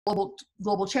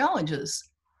global challenges.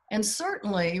 And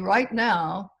certainly right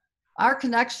now, our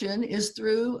connection is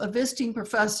through a visiting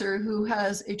professor who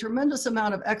has a tremendous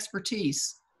amount of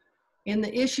expertise in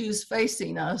the issues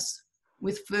facing us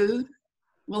with food.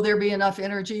 Will there be enough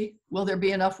energy? Will there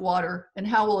be enough water? And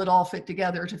how will it all fit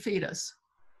together to feed us?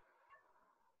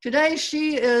 Today,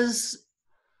 she is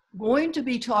going to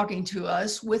be talking to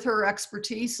us with her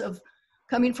expertise of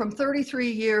coming from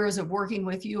 33 years of working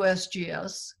with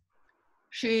USGS.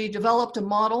 She developed a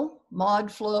model,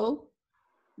 ModFlow,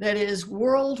 that is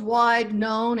worldwide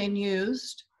known and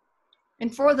used.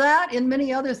 And for that and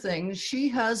many other things, she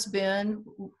has been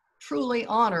truly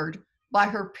honored by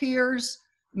her peers,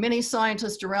 many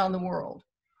scientists around the world.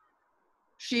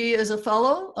 She is a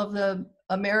fellow of the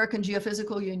American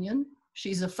Geophysical Union.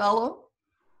 She's a fellow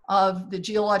of the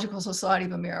Geological Society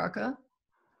of America.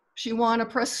 She won a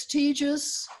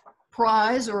prestigious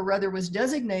prize, or rather was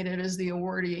designated as the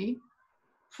awardee,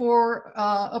 for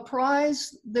a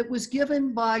prize that was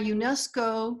given by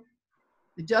UNESCO,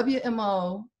 the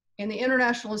WMO, and the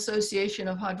International Association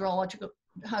of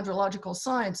Hydrological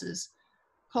Sciences,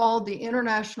 called the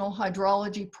International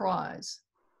Hydrology Prize.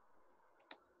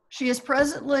 She is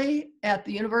presently at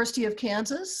the University of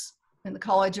Kansas in the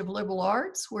College of Liberal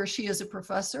Arts, where she is a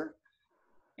professor.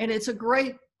 And it's a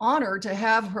great honor to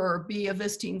have her be a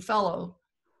visiting fellow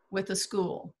with the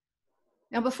school.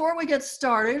 Now, before we get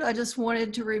started, I just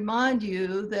wanted to remind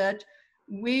you that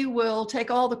we will take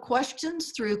all the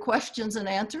questions through questions and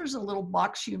answers, a little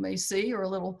box you may see, or a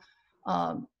little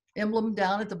emblem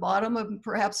down at the bottom of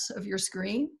perhaps of your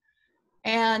screen.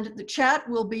 And the chat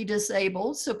will be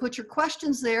disabled, so put your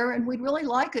questions there, and we'd really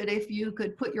like it if you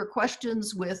could put your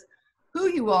questions with who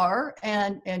you are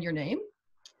and your name.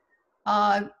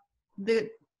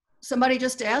 Somebody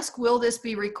just asked, will this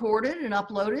be recorded and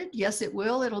uploaded? Yes, it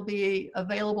will. It'll be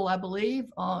available, I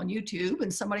believe, on YouTube,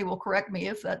 and somebody will correct me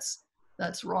if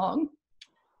that's wrong.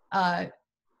 And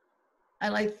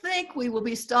I think we will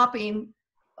be stopping,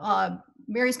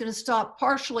 Mary's going to stop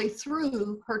partially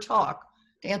through her talk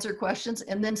to answer questions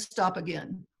and then stop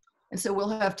again. And so we'll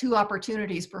have two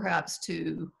opportunities perhaps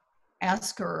to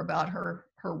ask her about her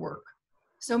work.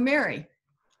 So Mary,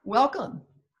 welcome.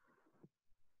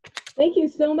 Thank you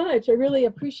so much. I really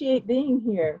appreciate being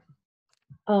here.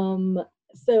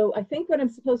 So I think what I'm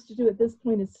supposed to do at this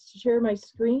point is share my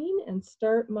screen and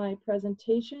start my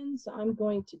presentation. So I'm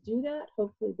going to do that.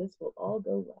 Hopefully this will all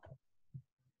go well.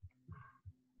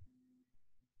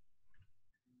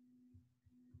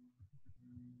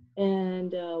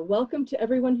 And welcome to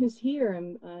everyone who's here.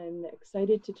 I'm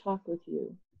excited to talk with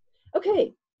you.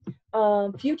 Okay,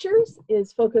 FEWtures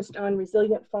is focused on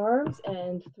resilient farms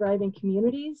and thriving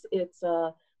communities. It's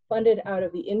funded out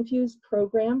of the Infuse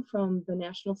program from the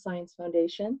National Science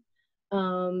Foundation.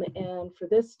 And for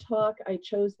this talk, I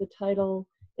chose the title,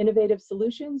 Innovative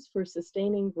Solutions for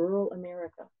Sustaining Rural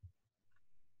America.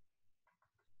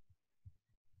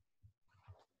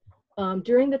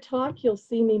 During the talk, you'll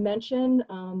see me mention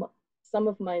some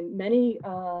of my many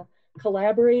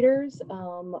collaborators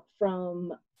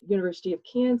from University of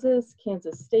Kansas,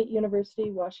 Kansas State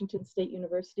University, Washington State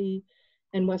University,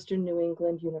 and Western New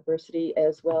England University,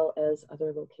 as well as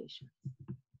other locations.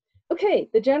 Okay,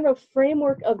 the general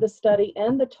framework of the study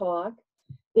and the talk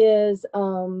is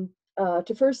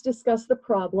to first discuss the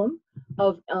problem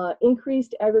of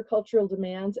increased agricultural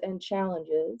demands and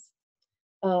challenges.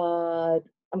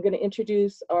 I'm going to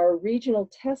introduce our regional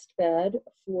test bed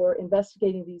for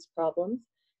investigating these problems.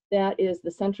 That is the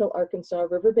Central Arkansas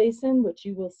River Basin, which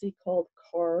you will see called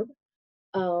CARB.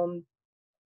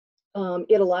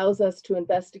 It allows us to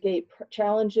investigate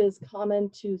challenges common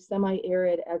to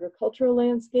semi-arid agricultural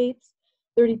landscapes.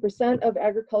 30% of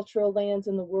agricultural lands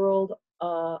in the world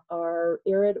are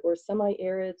arid or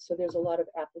semi-arid, so there's a lot of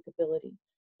applicability.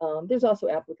 There's also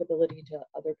applicability to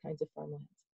other kinds of farmlands.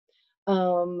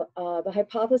 The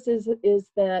hypothesis is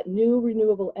that new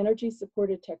renewable energy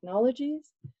supported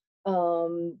technologies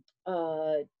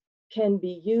can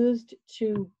be used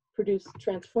to produce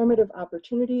transformative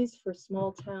opportunities for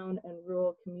small town and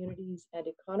rural communities and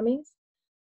economies.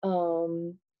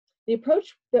 The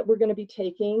approach that we're going to be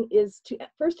taking is to,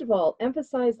 first of all,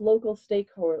 emphasize local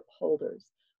stakeholders,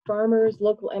 farmers,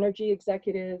 local energy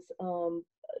executives,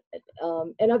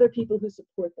 and other people who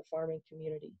support the farming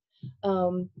community.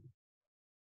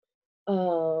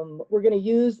 We're going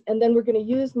to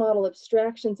use model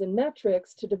abstractions and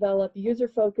metrics to develop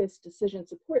user-focused decision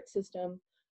support system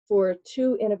for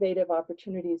two innovative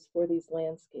opportunities for these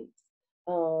landscapes.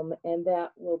 And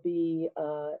that will be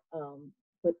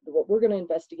what we're going to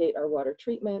investigate are water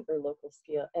treatment or local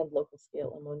scale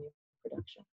ammonia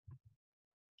production.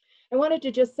 I wanted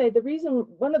to just say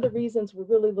one of the reasons we're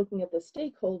really looking at the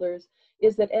stakeholders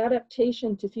is that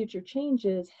adaptation to future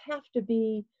changes have to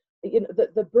be,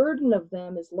 the burden of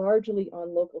them is largely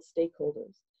on local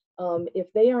stakeholders.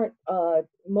 If they aren't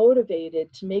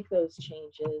motivated to make those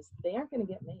changes, they aren't going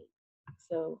to get made.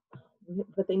 So,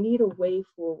 but they need a way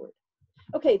forward.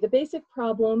 Okay, the basic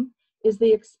problem is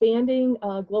the expanding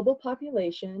global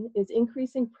population is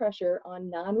increasing pressure on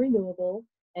non-renewable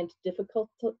and difficult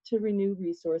to renew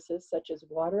resources such as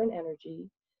water and energy,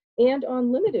 and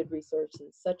on limited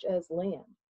resources such as land.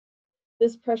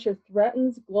 This pressure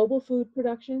threatens global food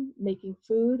production, making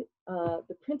food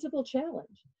the principal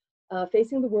challenge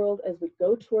facing the world as we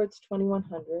go towards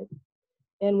 2100.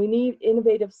 And we need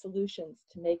innovative solutions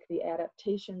to make the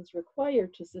adaptations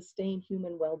required to sustain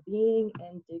human well-being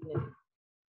and dignity.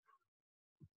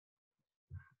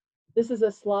 This is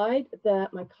a slide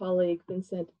that my colleague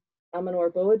Vincent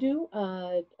Amanor-Boadu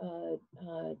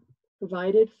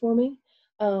provided for me,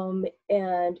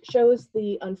 and shows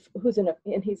he's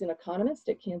an economist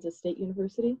at Kansas State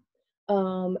University,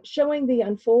 showing the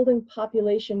unfolding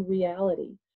population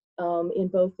reality in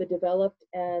both the developed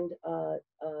and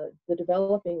the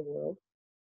developing world,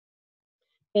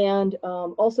 and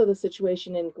also the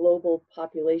situation in global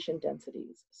population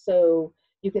densities. So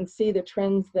you can see the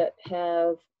trends that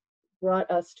have brought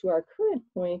us to our current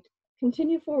point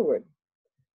continue forward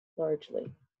largely.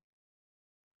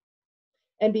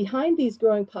 And behind these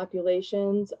growing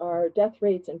populations are death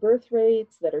rates and birth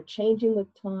rates that are changing with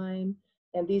time,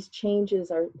 and these changes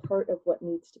are part of what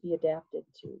needs to be adapted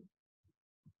to.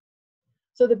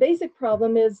 So the basic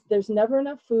problem is there's never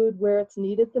enough food where it's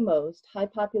needed the most. High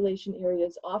population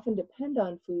areas often depend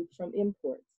on food from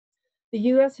imports. The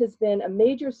US has been a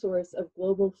major source of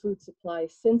global food supply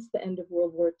since the end of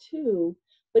World War II,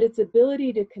 but its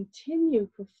ability to continue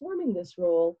performing this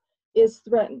role is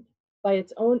threatened by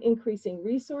its own increasing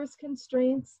resource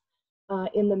constraints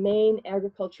in the main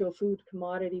agricultural food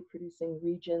commodity producing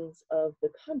regions of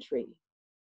the country,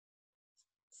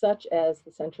 such as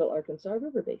the Central Arkansas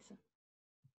River Basin.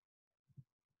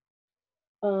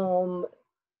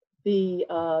 The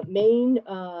main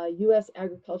US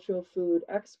agricultural food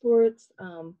exports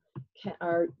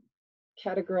are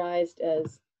categorized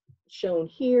as shown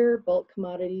here: bulk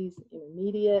commodities,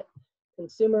 intermediate,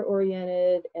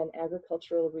 consumer-oriented, and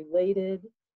agricultural-related.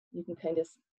 You can kind of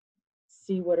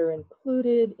see what are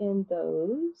included in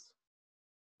those.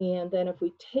 And then if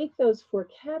we take those 4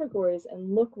 categories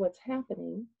and look what's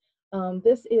happening,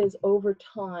 this is over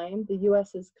time, the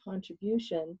US's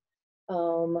contribution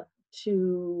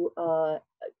to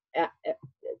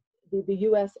the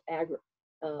US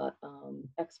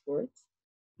exports.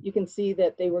 You can see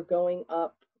that they were going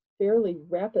up fairly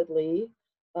rapidly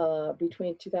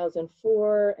between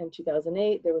 2004 and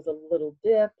 2008. There was a little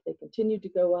dip. They continued to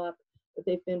go up, but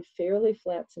they've been fairly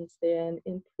flat since then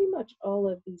in pretty much all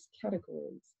of these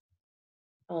categories.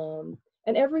 And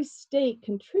every state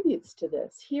contributes to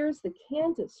this. Here's the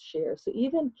Kansas share. So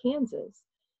even Kansas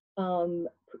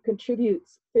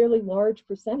contributes fairly large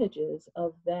percentages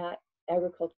of that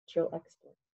agricultural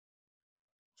export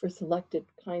for selected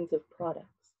kinds of products.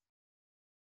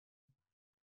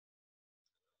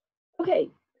 Okay,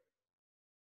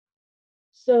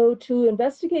 so to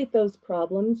investigate those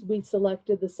problems, we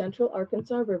selected the Central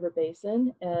Arkansas River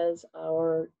Basin as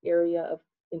our area of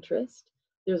interest.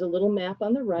 There's a little map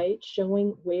on the right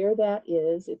showing where that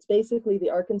is. It's basically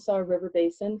the Arkansas River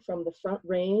Basin from the Front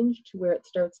Range to where it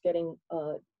starts getting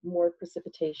more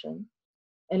precipitation,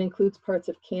 and includes parts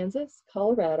of Kansas,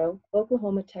 Colorado,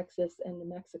 Oklahoma, Texas, and New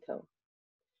Mexico.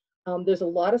 There's a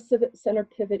lot of center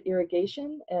pivot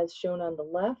irrigation as shown on the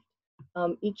left.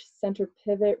 Each center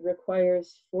pivot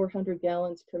requires 400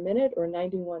 gallons per minute or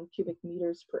 91 cubic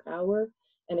meters per hour.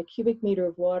 And a cubic meter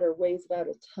of water weighs about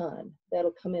a ton.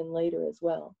 That'll come in later as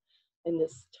well in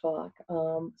this talk.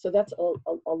 So that's a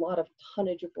lot of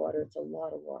tonnage of water. It's a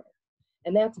lot of water.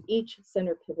 And that's each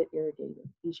center pivot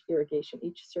irrigation,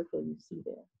 each circle you see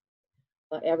there,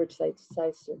 average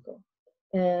size circle.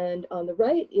 And on the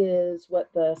right is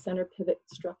what the center pivot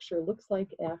structure looks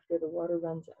like after the water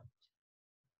runs out.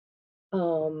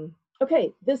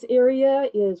 Okay, this area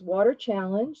is water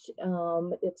challenged.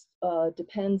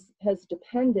 Has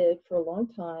depended for a long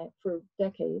time, for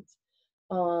decades,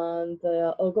 on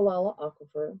the Ogallala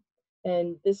Aquifer.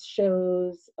 And this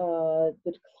shows the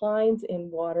declines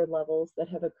in water levels that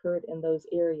have occurred in those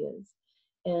areas.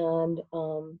 And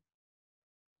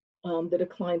the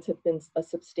declines have been a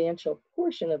substantial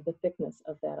portion of the thickness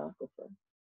of that aquifer.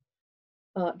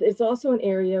 It's also an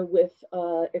area with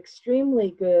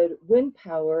extremely good wind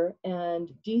power and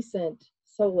decent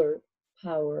solar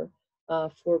power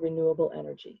for renewable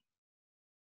energy.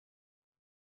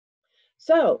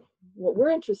 So what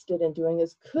we're interested in doing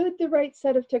is, could the right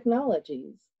set of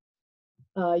technologies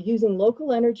using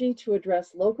local energy to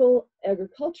address local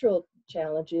agricultural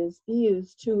challenges be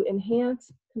used to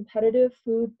enhance competitive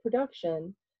food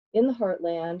production in the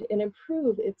heartland and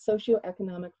improve its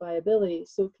socioeconomic viability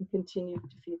so it can continue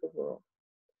to feed the world?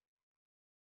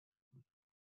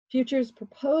 FEWtures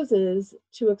proposes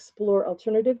to explore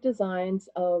alternative designs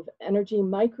of energy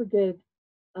microgrid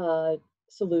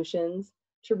solutions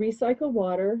to recycle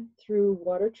water through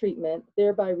water treatment,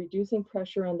 thereby reducing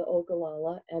pressure on the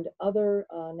Ogallala and other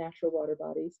natural water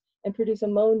bodies, and produce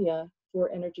ammonia for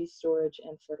energy storage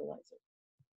and fertilizer.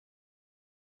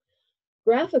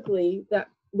 Graphically, that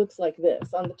looks like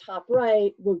this. On the top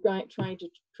right, we're trying to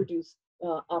produce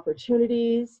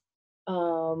opportunities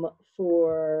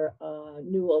for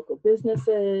new local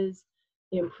businesses,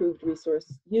 improved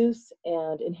resource use,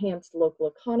 and enhanced local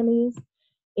economies.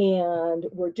 And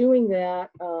we're doing that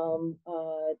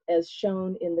as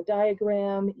shown in the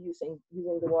diagram using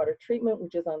the water treatment,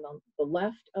 which is on the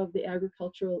left of the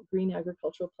green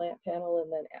agricultural plant panel,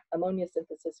 and then ammonia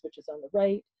synthesis, which is on the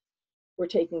right. We're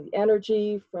taking the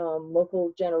energy from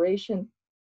local generation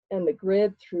and the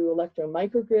grid through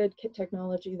microgrid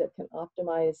technology that can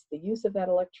optimize the use of that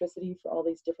electricity for all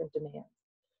these different demands.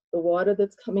 The water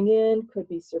that's coming in could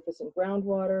be surface and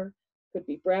groundwater, could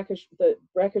be brackish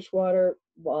water,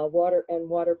 and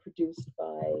water produced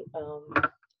by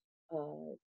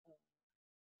oil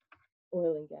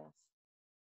and gas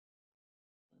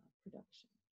production.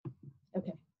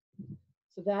 Okay,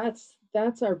 so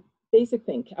that's our basic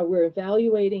thing. We're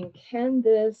evaluating, can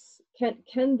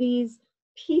these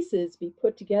pieces be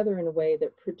put together in a way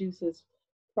that produces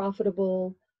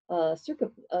profitable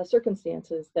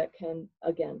circumstances that can,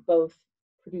 again, both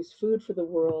produce food for the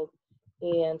world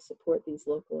and support these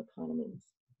local economies.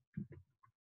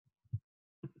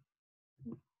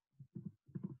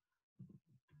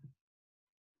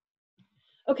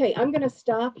 Okay, I'm going to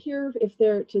stop here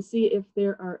to see if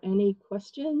there are any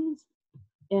questions,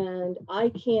 and I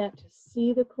can't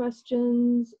see the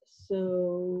questions,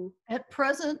 so. At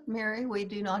present, Mary, we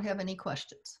do not have any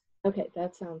questions. Okay,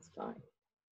 that sounds fine.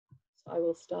 So I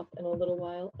will stop in a little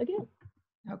while again.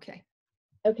 Okay.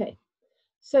 Okay,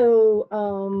 so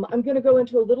I'm going to go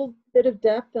into a little bit of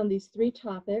depth on these three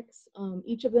topics.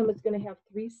 Each of them is going to have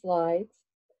 3 slides,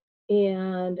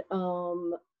 and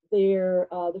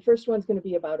the first one's going to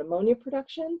be about ammonia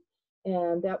production,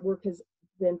 and that work has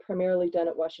been primarily done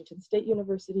at Washington State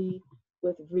University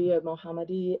with Ria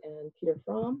Mohammadi and Peter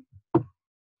Fromm.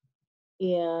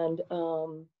 And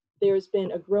there's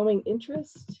been a growing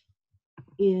interest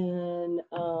in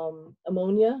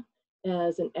ammonia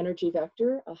as an energy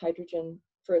vector,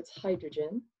 for its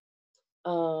hydrogen,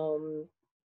 and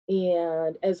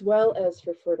as well as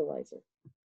for fertilizer.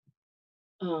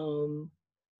 And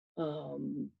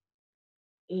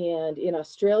in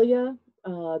Australia,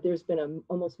 there's been an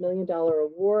almost $1 million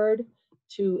award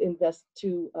to invest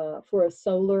for a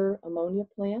solar ammonia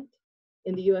plant.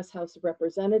 In the U.S. House of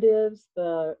Representatives,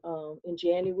 in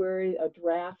January, a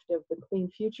draft of the Clean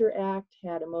Future Act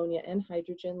had ammonia and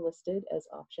hydrogen listed as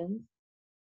options.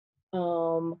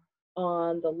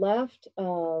 On the left,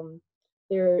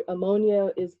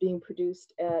 ammonia is being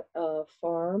produced at a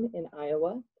farm in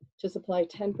Iowa to supply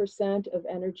 10% of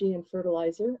energy and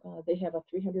fertilizer. They have a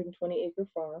 320-acre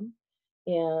farm,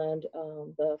 and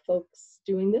the folks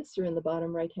doing this are in the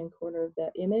bottom right-hand corner of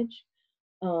that image.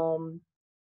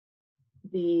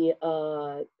 The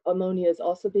ammonia is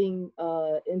also being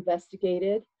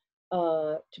investigated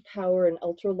to power an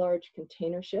ultra-large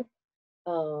container ship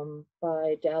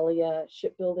by Dahlia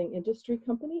Shipbuilding Industry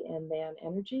Company and Man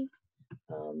Energy.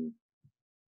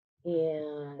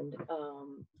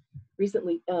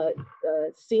 Recently,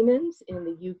 Siemens in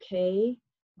the UK,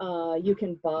 you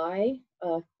can buy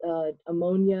an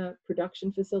ammonia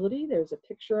production facility. There's a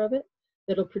picture of it.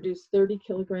 That'll produce 30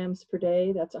 kilograms per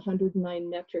day. That's 109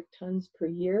 metric tons per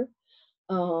year.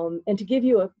 And to give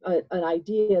you an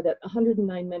idea that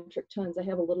 109 metric tons, I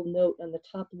have a little note on the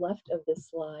top left of this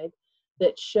slide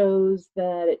that shows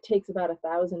that it takes about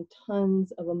 1,000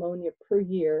 tons of ammonia per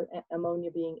year,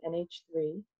 ammonia being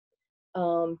NH3,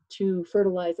 to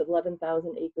fertilize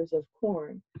 11,000 acres of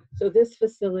corn. So this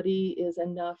facility is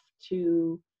enough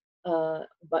to,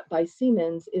 by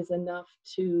Siemens, is enough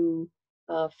to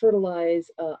fertilize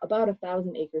about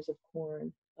 1,000 acres of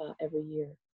corn every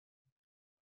year.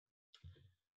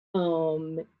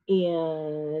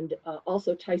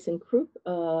 Also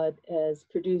ThyssenKrupp has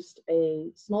produced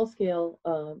a small-scale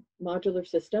modular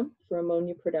system for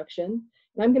ammonia production.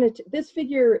 And this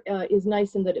figure is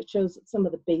nice in that it shows some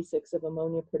of the basics of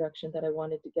ammonia production that I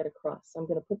wanted to get across. So I'm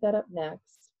going to put that up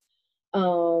next.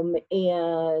 All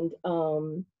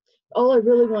I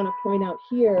really want to point out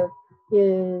here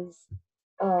is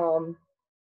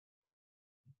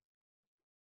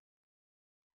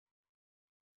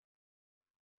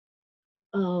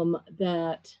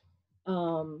that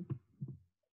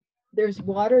there's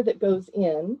water that goes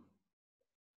in.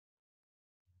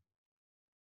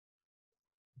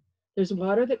 There's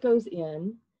water that goes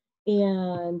in,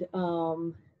 and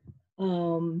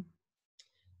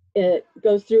it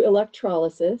goes through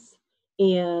electrolysis,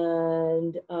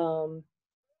 and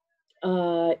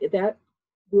that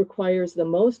requires the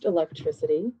most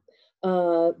electricity.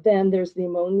 Then there's the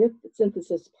ammonia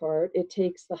synthesis part. It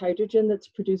takes the hydrogen that's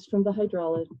produced from the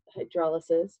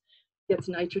hydrolysis, gets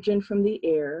nitrogen from the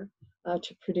air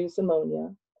to produce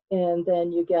ammonia, and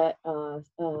then you get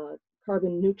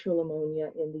carbon neutral ammonia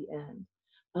in the end.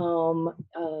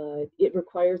 It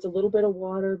requires a little bit of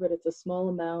water, but it's a small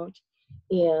amount.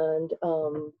 And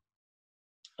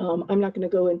I'm not going to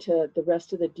go into the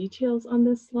rest of the details on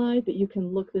this slide, but you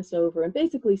can look this over and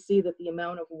basically see that the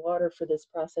amount of water for this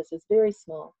process is very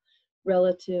small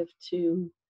relative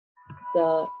to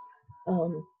the,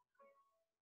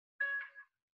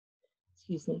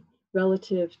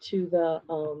 relative to the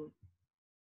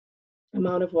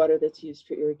amount of water that's used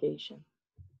for irrigation.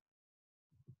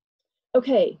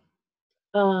 Okay,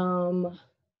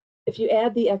 if you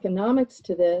add the economics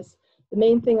to this, the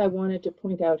main thing I wanted to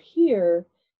point out here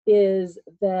is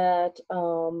that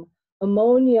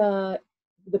ammonia,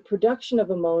 the production of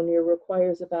ammonia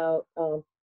requires about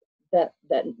that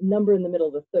number in the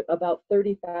middle, about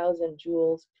 30,000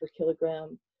 joules per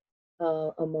kilogram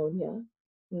ammonia.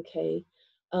 Okay,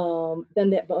 then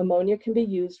that ammonia can be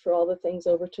used for all the things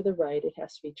over to the right. It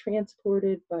has to be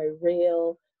transported by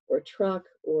rail or truck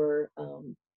or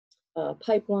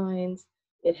pipelines.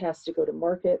 It has to go to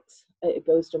markets. It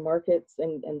goes to markets,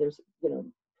 and there's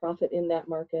profit in that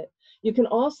market. You can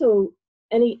also,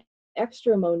 any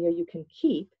extra ammonia you can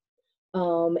keep,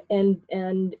 and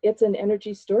it's an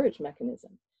energy storage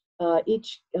mechanism.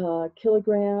 Each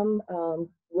kilogram,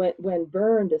 when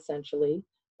burned, essentially,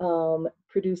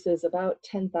 produces about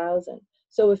 10,000.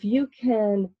 So if you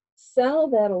can sell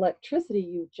that electricity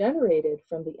you generated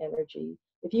from the energy,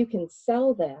 if you can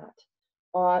sell that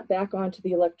back onto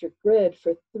the electric grid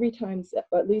for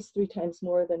at least three times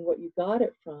more than what you got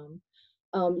it from,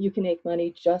 you can make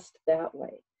money just that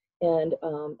way. And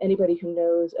anybody who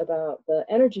knows about the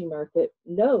energy market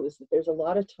knows that there's a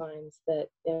lot of times that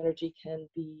energy can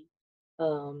be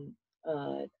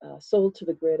sold to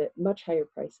the grid at much higher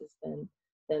prices than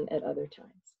at other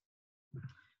times.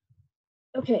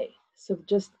 Okay, so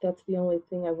that's the only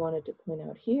thing I wanted to point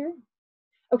out here.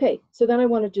 Okay, so then I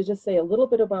wanted to just say a little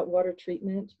bit about water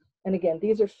treatment. And again,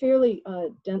 these are fairly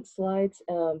dense slides,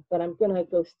 but I'm going to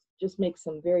just make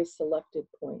some very selected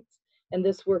points. And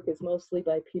this work is mostly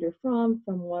by Peter Fromm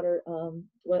from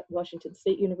Washington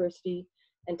State University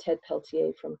and Ted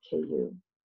Peltier from KU.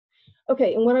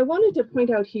 Okay, and what I wanted to point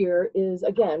out here is,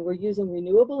 again, we're using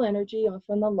renewable energy off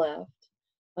on the left.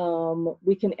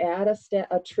 We can add a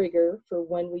trigger for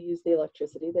when we use the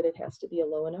electricity, that it has to be a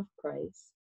low enough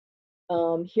price.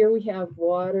 Here we have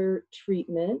water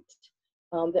treatment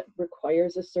that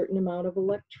requires a certain amount of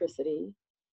electricity,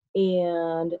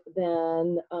 and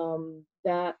then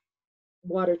that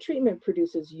water treatment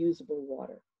produces usable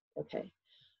water. Okay,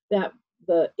 that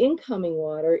the incoming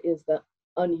water is the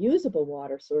unusable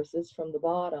water sources from the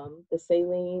bottom, the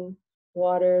saline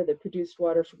water, the produced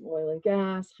water from oil and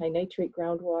gas, high nitrate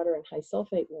groundwater, and high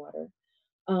sulfate water.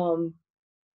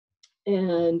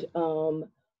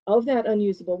 Of that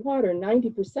unusable water,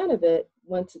 90% of it,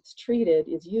 once it's treated,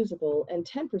 is usable, and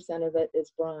 10% of it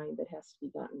is brine that has to be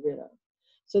gotten rid of.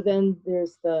 So then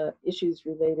there's the issues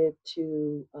related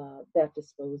to that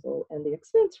disposal and the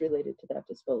expense related to that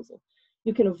disposal.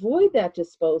 You can avoid that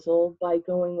disposal by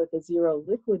going with a zero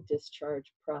liquid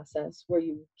discharge process, where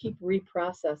you keep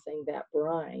reprocessing that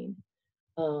brine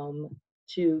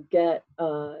to get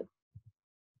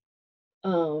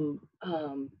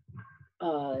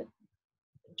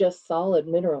just solid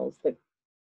minerals that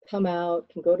come out,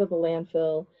 can go to the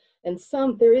landfill, and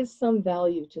there is some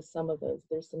value to some of those.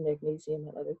 There's some magnesium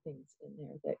and other things in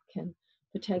there that can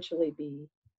potentially be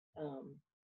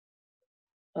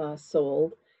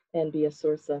sold and be a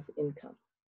source of income.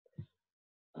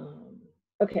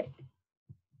 Okay,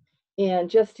 and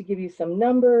just to give you some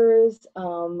numbers,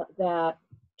 that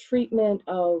treatment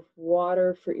of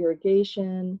water for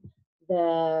irrigation,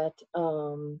 that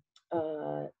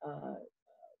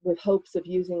with hopes of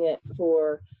using it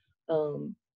for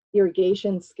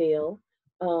irrigation scale,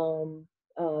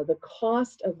 the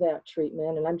cost of that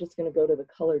treatment, and I'm just going to go to the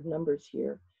colored numbers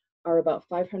here, are about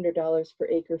 $500 per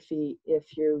acre feet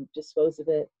if you dispose of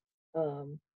it,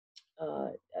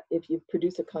 if you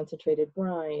produce a concentrated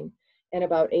brine, and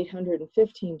about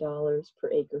 $815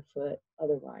 per acre foot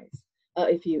otherwise.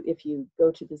 If you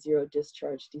go to the zero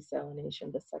discharge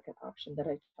desalination, the second option that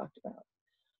I talked about.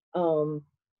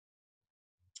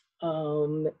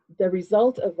 The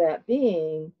result of that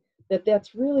being that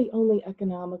that's really only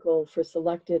economical for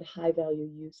selected high value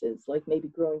uses, like maybe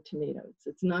growing tomatoes.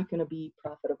 It's not going to be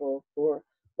profitable for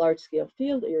large scale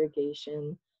field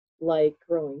irrigation like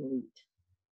growing wheat.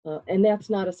 And that's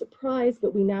not a surprise,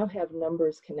 but we now have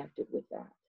numbers connected with that.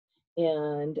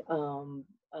 And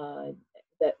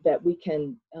that we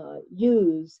can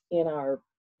use in our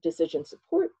decision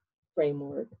support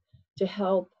framework to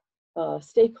help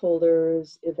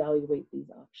stakeholders evaluate these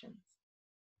options.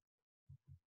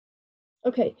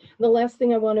 Okay, the last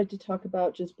thing I wanted to talk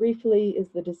about just briefly is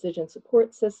the decision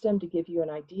support system, to give you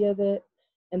an idea of it.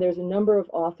 And there's a number of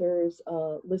authors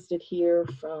listed here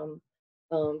from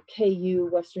KU,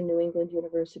 Western New England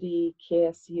University,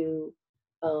 KSU,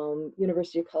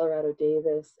 University of Colorado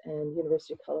Davis, and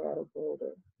University of Colorado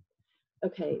Boulder.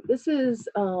 Okay, this is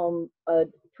a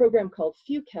program called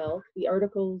FEWcalc. The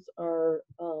articles are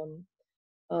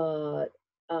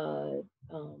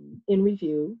in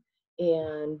review,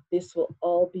 and this will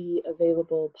all be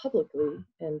available publicly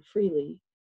and freely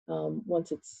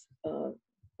once it's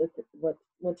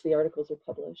once the articles are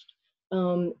published.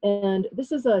 And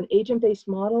this is an agent-based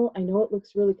model. I know it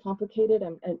looks really complicated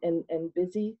and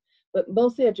busy, but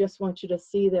mostly I just want you to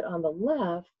see that on the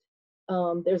left,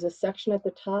 there's a section at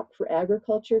the top for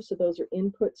agriculture. So those are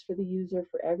inputs for the user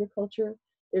for agriculture.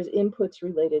 There's inputs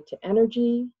related to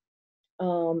energy.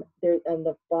 There, on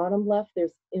the bottom left,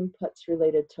 there's inputs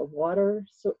related to water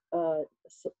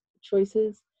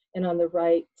choices. And on the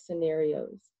right,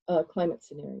 scenarios, climate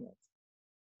scenarios.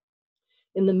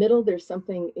 In the middle, there's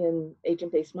something in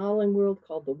agent-based modeling world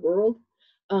called the world.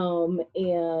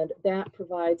 And that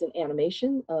provides an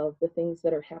animation of the things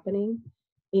that are happening.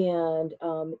 And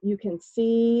you can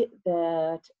see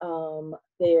that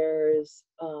there's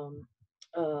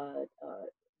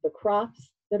the crops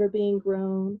that are being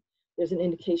grown. There's an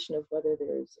indication of whether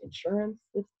there's insurance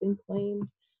that's been claimed.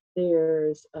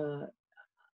 There's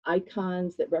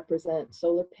icons that represent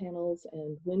solar panels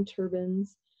and wind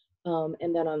turbines.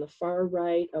 And then on the far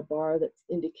right, a bar that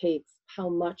indicates how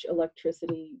much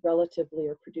electricity relatively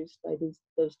are produced by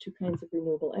those two kinds of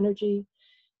renewable energy.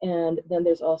 And then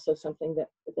there's also something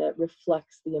that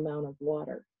reflects the amount of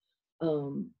water,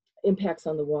 impacts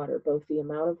on the water, both the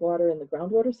amount of water in the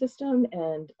groundwater system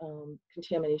and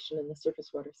contamination in the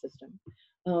surface water system.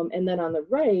 And then on the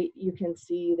right, you can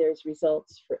see there's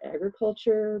results for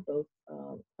agriculture, both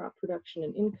crop production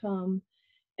and income,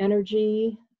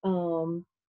 energy,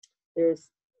 there's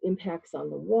impacts on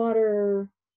the water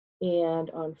and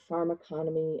on farm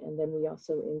economy, and then we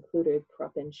also included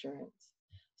crop insurance.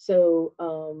 So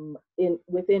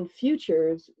within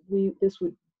FEWtures, this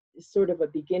would sort of a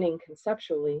beginning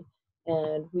conceptually,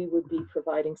 and we would be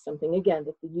providing something, again,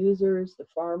 that the users, the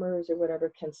farmers or whatever,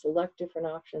 can select different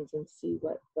options and see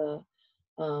what the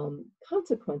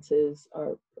consequences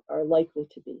are likely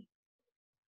to be.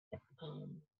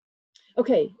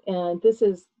 Okay, and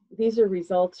these are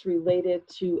results related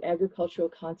to agricultural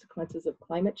consequences of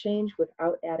climate change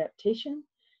without adaptation.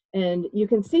 And you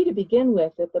can see to begin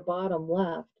with at the bottom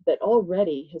left that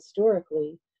already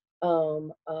historically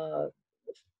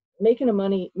making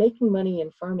money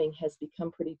in farming has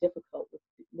become pretty difficult,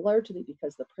 largely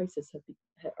because the prices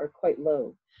are quite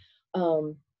low.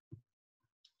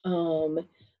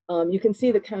 You can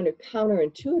see the kind of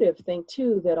counterintuitive thing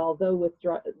too, that although with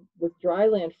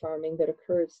dryland farming that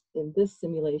occurs in this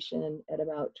simulation at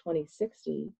about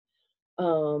 2060,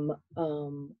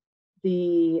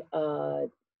 the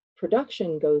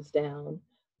production goes down,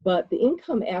 but the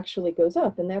income actually goes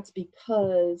up, and that's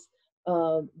because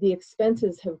the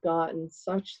expenses have gotten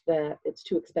such that it's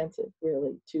too expensive,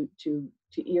 really, to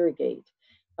irrigate.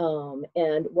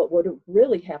 And what would have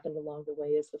really happened along the way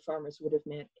is the farmers would have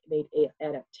made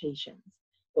adaptations.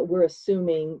 But we're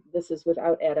assuming this is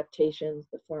without adaptations,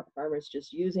 the farmers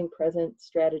just using present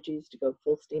strategies to go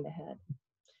full steam ahead.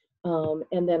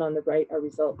 And then on the right are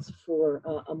results for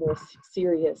a more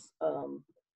serious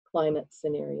climate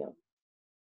scenario.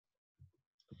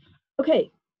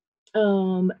 Okay,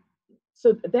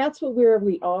 so that's where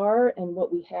we are and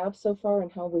what we have so far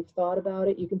and how we've thought about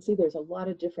it. You can see there's a lot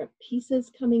of different pieces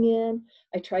coming in.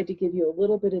 I tried to give you a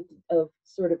little bit of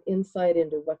sort of insight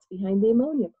into what's behind the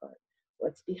ammonia part,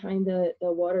 what's behind the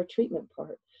water treatment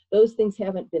part. Those things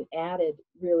haven't been added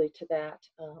really to that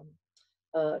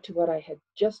to what I had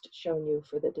just shown you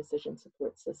for the decision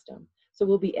support system. So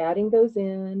we'll be adding those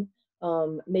in,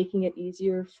 making it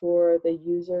easier for the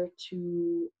user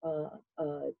to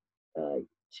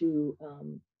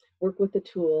work with the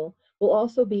tool. We'll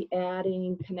also be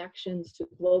adding connections to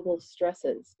global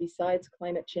stresses besides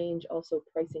climate change, also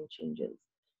pricing changes,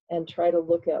 and try to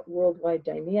look at worldwide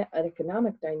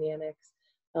economic dynamics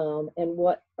and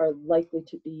what are likely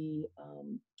to be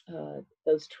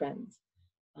those trends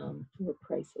for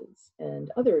prices and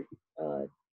other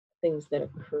things that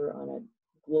occur on a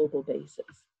global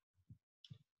basis.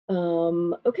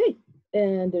 Okay,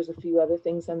 and there's a few other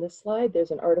things on this slide.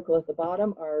 There's an article at the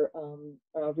bottom. Our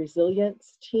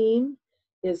resilience team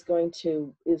is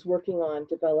working on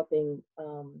developing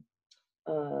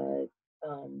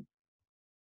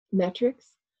metrics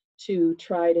to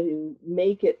try to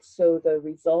make it so the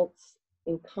results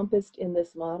encompassed in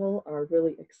this model are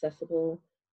really accessible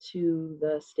to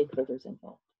the stakeholders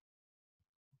involved.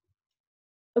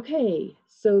 Okay,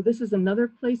 so this is another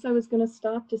place I was going to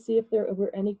stop to see if there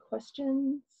were any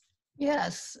questions.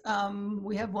 Yes,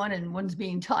 we have one, and one's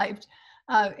being typed.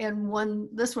 And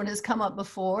this one has come up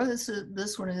before.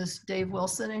 This one is Dave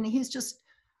Wilson, and he's just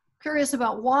curious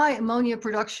about why ammonia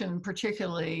production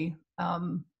particularly.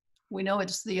 We know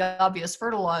it's the obvious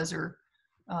fertilizer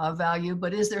value,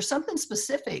 but is there something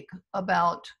specific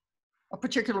about a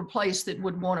particular place that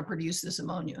would want to produce this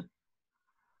ammonia?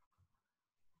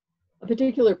 A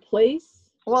particular place?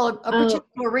 Well, a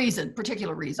particular reason. Oh,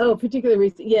 particular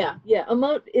reason. Yeah.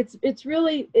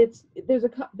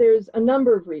 There's a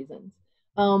number of reasons.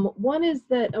 One is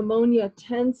that ammonia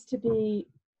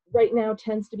right now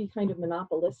tends to be kind of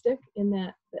monopolistic in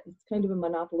that it's kind of a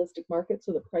monopolistic market,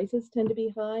 so the prices tend to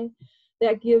be high.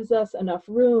 That gives us enough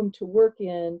room to work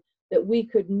in that we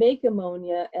could make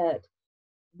ammonia at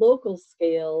local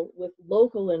scale with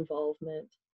local involvement,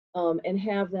 and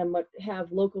have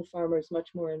local farmers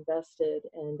much more invested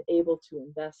and able to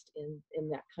invest in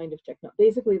that kind of technology.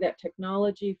 Basically, that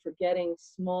technology for getting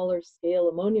smaller scale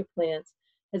ammonia plants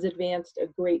has advanced a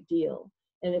great deal.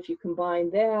 And if you combine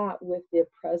that with the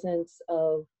presence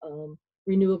of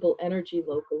renewable energy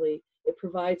locally, it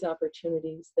provides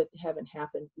opportunities that haven't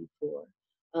happened before.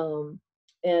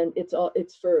 And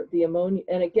it's for the ammonia,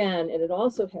 and it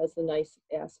also has the nice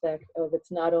aspect of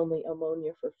it's not only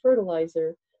ammonia for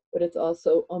fertilizer, but it's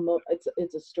also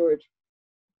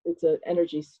it's an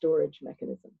energy storage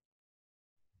mechanism.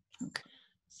 Okay.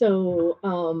 So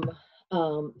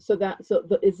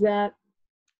is that?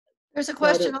 There's a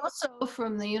question also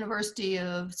from the University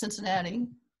of Cincinnati,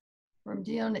 from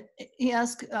Dion. He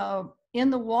asked, in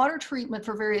the water treatment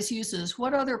for various uses,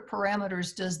 what other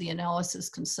parameters does the analysis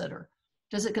consider?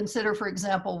 Does it consider, for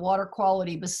example, water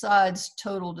quality besides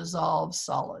total dissolved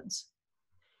solids?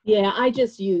 Yeah, I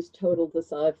just use total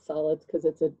dissolved solids because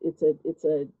it's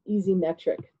a easy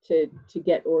metric to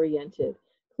get oriented.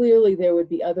 Clearly, there would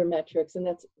be other metrics, and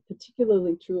that's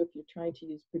particularly true if you're trying to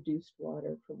use produced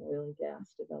water from oil and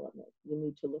gas development. You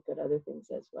need to look at other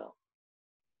things as well.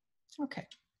 Okay.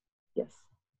 Yes.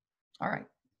 All right.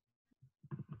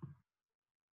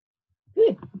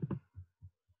 Good.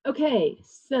 Okay,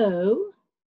 so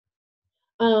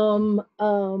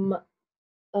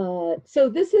so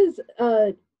this is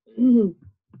the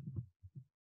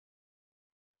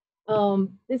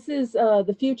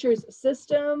FEWtures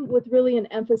system with really an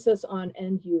emphasis on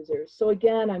end users. So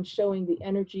again, I'm showing the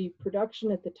energy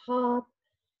production at the top,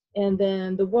 and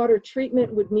then the water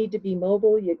treatment would need to be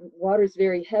mobile. Water is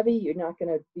very heavy. You're not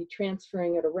going to be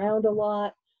transferring it around a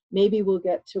lot. Maybe we'll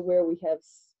get to where we have,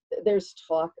 there's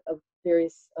talk of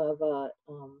various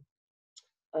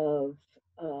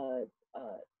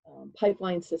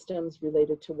pipeline systems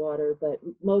related to water, but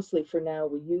mostly for now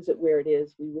we use it where it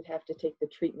is. We would have to take the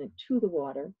treatment to the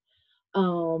water.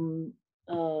 And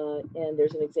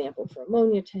there's an example for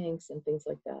ammonia tanks and things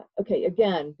like that. Okay,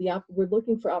 again, we're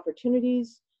looking for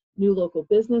opportunities, new local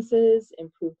businesses,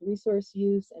 improved resource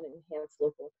use, and enhanced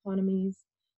local economies.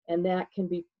 And that can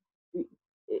be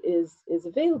is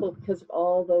available because of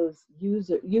all those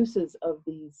uses of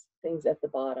these things at the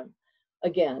bottom.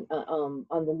 Again, on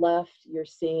the left, you're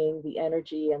seeing the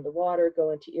energy and the water go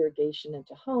into irrigation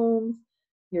into homes.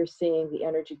 You're seeing the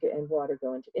energy and water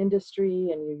go into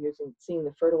industry, and you're seeing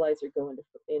the fertilizer go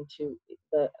into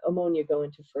the ammonia go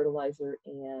into fertilizer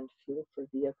and fuel for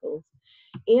vehicles,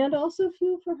 and also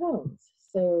fuel for homes.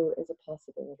 So as a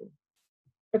possibility.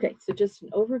 Okay, so just an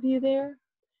overview there.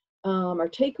 Our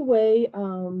takeaway,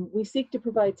 we seek to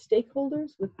provide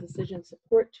stakeholders with decision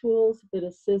support tools that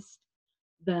assist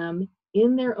them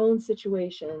in their own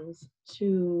situations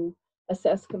to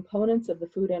assess components of the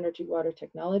food, energy, water,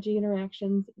 technology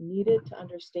interactions needed to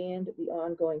understand the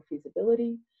ongoing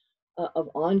feasibility of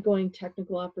ongoing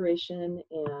technical operation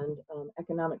and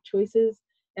economic choices.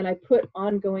 And I put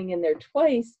ongoing in there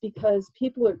twice because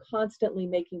people are constantly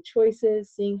making choices,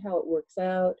 seeing how it works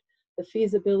out. The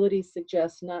feasibility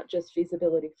suggests not just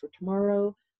feasibility for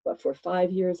tomorrow, but for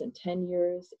 5 years and 10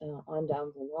 years on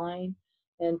down the line,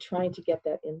 and trying to get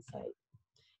that insight.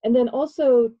 And then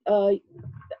also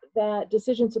that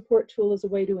decision support tool is a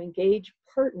way to engage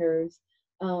partners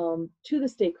to the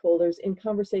stakeholders in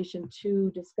conversation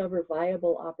to discover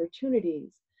viable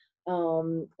opportunities.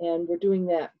 And we're doing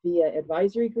that via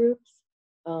advisory groups,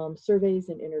 surveys,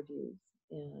 and interviews.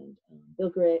 And Bill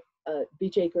Gray,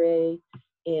 BJ Gray,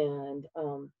 and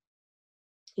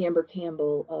Amber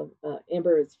Campbell,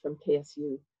 Amber is from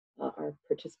KSU, are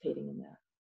participating in that.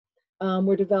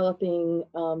 We're developing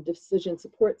decision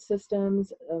support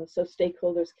systems so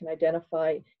stakeholders can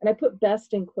identify, and I put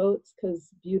best in quotes because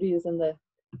beauty is in the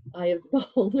eye of the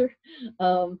beholder,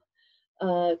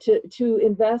 to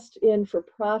invest in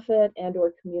for-profit and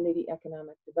or community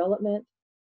economic development.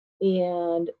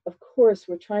 And of course,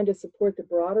 we're trying to support the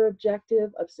broader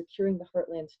objective of securing the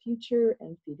heartland's future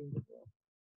and feeding the world.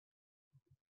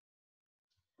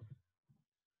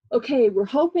 Okay, we're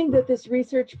hoping that this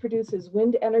research produces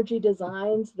wind energy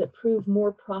designs that prove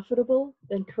more profitable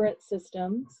than current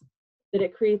systems, that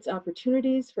it creates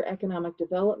opportunities for economic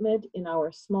development in our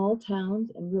small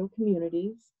towns and rural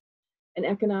communities. And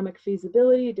economic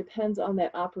feasibility depends on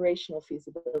that operational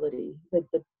feasibility.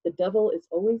 The devil is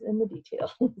always in the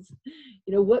details.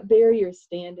 You know, what barriers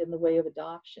stand in the way of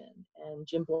adoption? And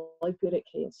Jim Bloodgood at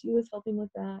KSU is helping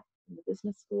with that in the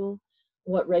business school.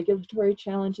 What regulatory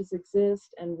challenges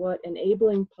exist and what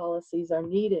enabling policies are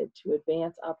needed to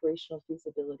advance operational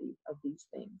feasibility of these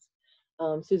things.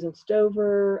 Susan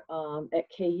Stover at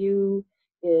KU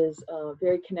is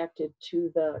very connected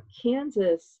to the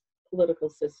Kansas political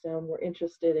system. We're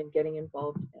interested in getting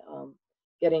involved,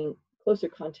 getting closer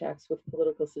contacts with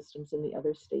political systems in the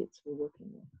other states we're working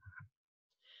with.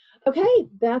 Okay,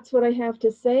 that's what I have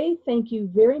to say. Thank you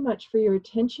very much for your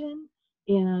attention.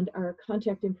 And our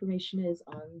contact information is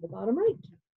on the bottom right.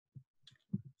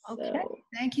 Okay, So,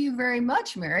 thank you very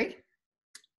much, Mary.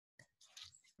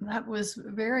 That was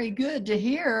very good to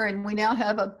hear. And we now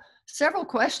have several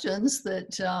questions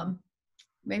that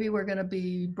maybe we're going to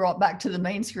be brought back to the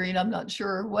main screen. I'm not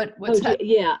sure what's happening.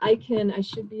 Yeah, I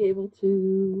should be able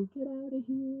to get out of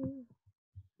here.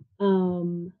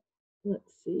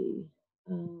 Let's see.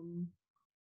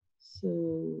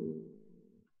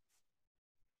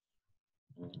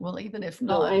 Well, even if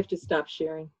not. Oh, I have to stop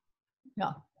sharing.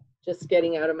 Yeah. Just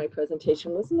getting out of my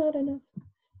presentation was not enough.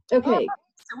 Okay.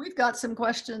 So we've got some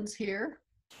questions here.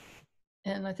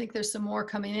 And I think there's some more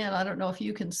coming in. I don't know if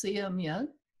you can see them yet,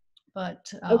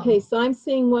 but. Okay, so I'm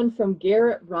seeing one from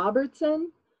Garrett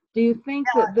Robertson. Do you think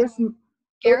that this.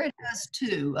 Garrett has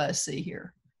two, I see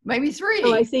here. Maybe three.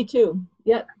 Oh, I see two.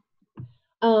 Yep.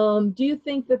 Do you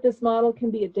think that this model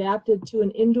can be adapted to an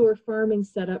indoor farming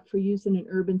setup for use in an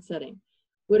urban setting?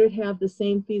 Would it have the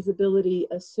same feasibility,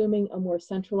 assuming a more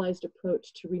centralized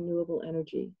approach to renewable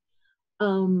energy?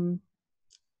 The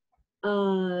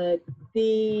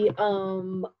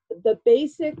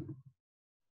basic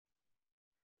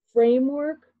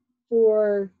framework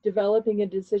for developing a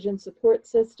decision support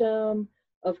system,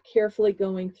 of carefully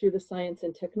going through the science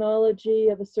and technology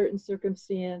of a certain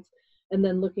circumstance, and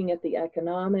then looking at the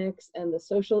economics and the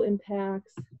social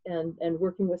impacts and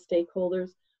working with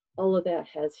stakeholders, all of that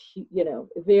has, you know,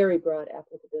 very broad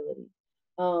applicability.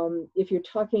 If you're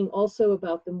talking also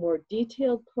about the more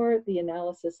detailed part, the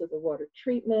analysis of the water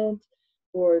treatment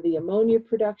or the ammonia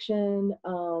production,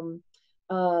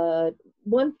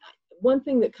 one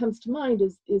thing that comes to mind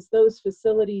is those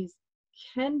facilities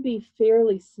can be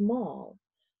fairly small.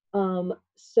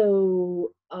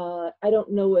 So I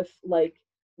don't know if like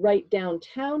right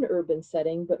downtown urban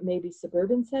setting, but maybe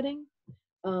suburban setting.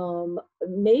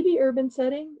 Maybe urban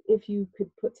setting, if you could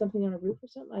put something on a roof or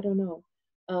something, I don't know.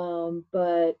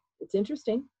 But it's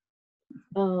interesting.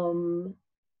 And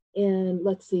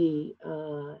let's see.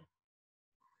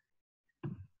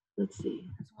 There's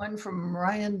one from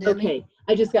Ryan Deming. Okay,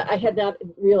 I had not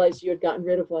realized you had gotten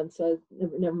rid of one, so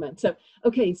never mind. So,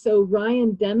 okay, so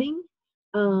Ryan Deming,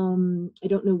 I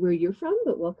don't know where you're from,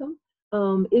 but welcome.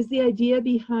 Is the idea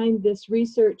behind this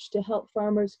research to help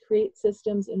farmers create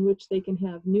systems in which they can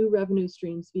have new revenue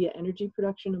streams via energy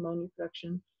production, ammonia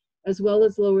production, as well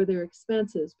as lower their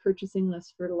expenses, purchasing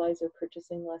less fertilizer,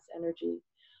 purchasing less energy?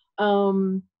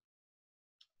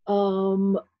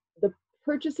 The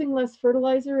purchasing less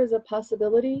fertilizer is a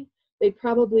possibility. They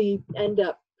probably end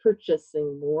up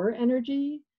purchasing more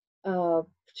energy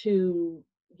to,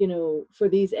 you know, for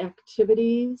these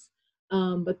activities.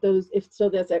 But those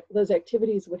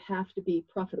activities would have to be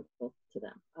profitable to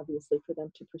them, obviously, for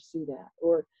them to pursue that,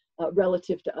 or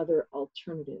relative to other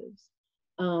alternatives.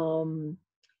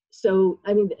 So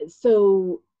I mean,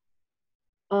 so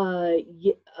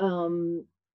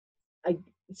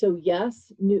so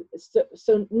yes, new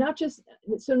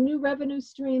revenue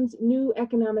streams, new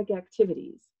economic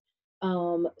activities.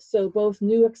 So both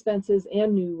new expenses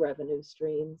and new revenue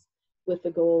streams, with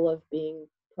the goal of being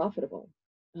profitable.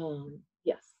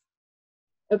 Yes.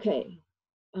 Okay.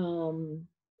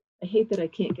 I hate that I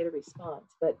can't get a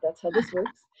response, but that's how this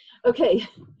works. Okay.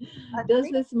 Does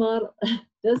this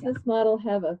model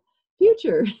have a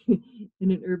future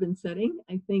in an urban setting?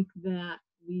 I think that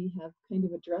we have kind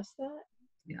of addressed that.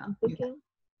 Yeah. I'm thinking.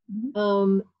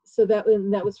 So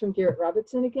that was from Garrett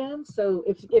Robertson again. So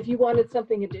if you wanted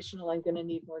something additional, I'm going to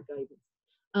need more guidance.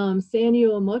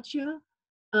 Sanyo Mocha,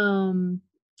 and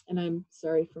I'm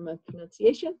sorry for my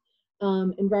pronunciation.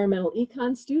 Environmental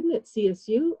econ student at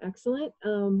CSU, excellent.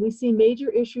 We see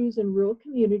major issues in rural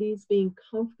communities being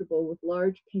comfortable with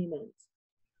large payments,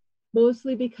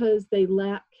 mostly because they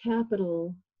lack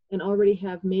capital and already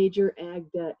have major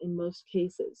ag debt in most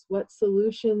cases. What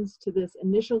solutions to this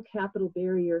initial capital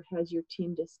barrier has your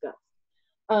team discussed?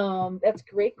 That's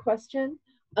a great question.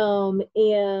 Actually,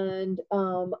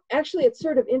 it's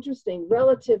sort of interesting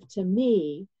relative to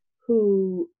me,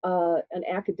 who an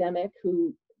academic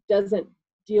who doesn't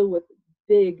deal with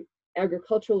big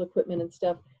agricultural equipment and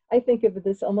stuff. I think of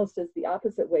this almost as the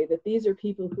opposite way, that these are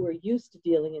people who are used to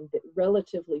dealing in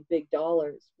relatively big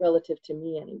dollars, relative to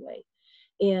me anyway.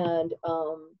 And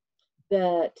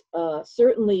that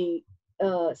certainly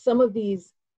some of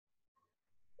these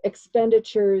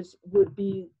expenditures would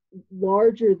be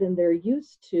larger than they're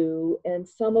used to, and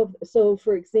so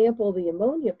for example, the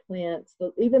ammonia plants,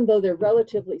 even though they're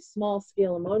relatively small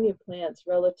scale ammonia plants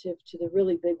relative to the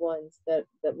really big ones that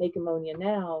make ammonia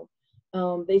now,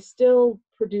 they still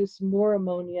produce more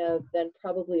ammonia than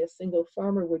probably a single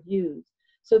farmer would use.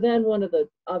 So then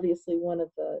obviously one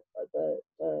of the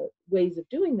ways of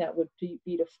doing that would be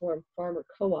to form farmer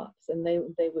co-ops, and they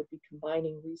would be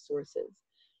combining resources.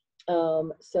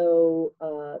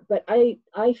 But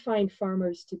I find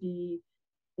farmers to be,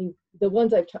 the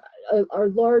ones I've are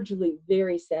largely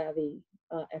very savvy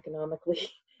economically,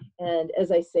 and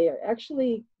as I say, are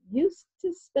actually used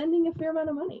to spending a fair amount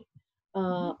of money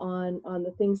on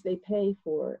the things they pay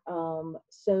for.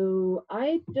 So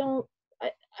I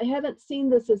haven't seen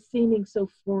this as seeming so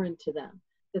foreign to them,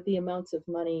 that the amounts of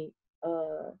money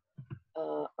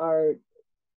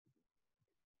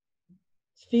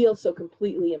feel so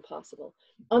completely impossible.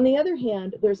 On the other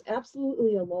hand, there's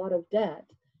absolutely a lot of debt,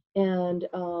 and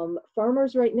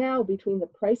farmers right now, between the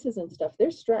prices and stuff,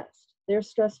 they're stressed. They're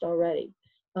stressed already.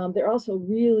 They're also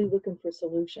really looking for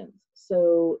solutions.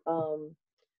 So,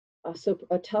 so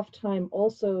a tough time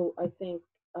also, I think,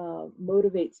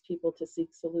 motivates people to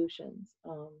seek solutions.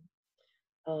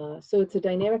 So it's a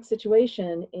dynamic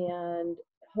situation, and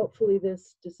hopefully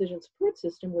this decision support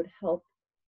system would help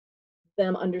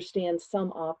them understand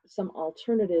some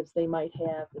alternatives they might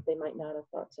have that they might not have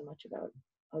thought so much about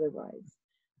otherwise.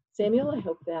 Samuel, I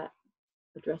hope that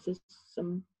addresses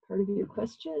some part of your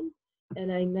question.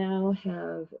 And I now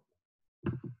have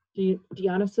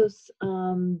Dionysos,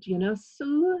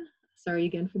 sorry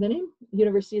again for the name,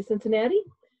 University of Cincinnati.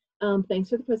 Thanks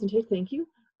for the presentation, thank you.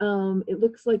 It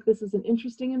looks like this is an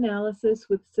interesting analysis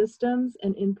with systems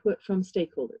and input from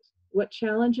stakeholders. What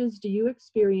challenges do you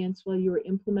experience while you are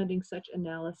implementing such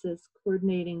analysis,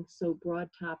 coordinating so broad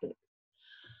topic?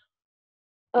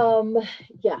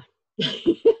 Yeah,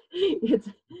 it's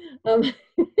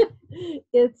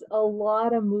it's a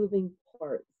lot of moving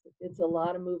parts. It's a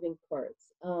lot of moving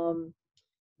parts,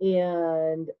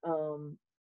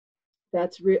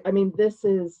 that's real. I mean, this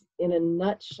is in a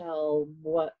nutshell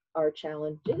what our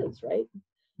challenge is, right?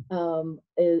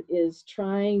 Is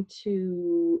trying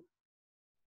to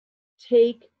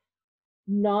take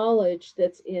knowledge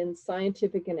that's in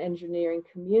scientific and engineering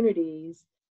communities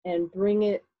and bring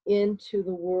it into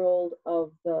the world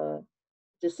of the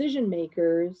decision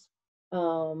makers,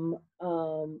 of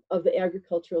the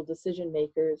agricultural decision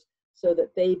makers, so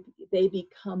that they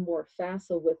become more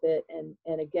facile with it,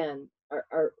 and again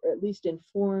are at least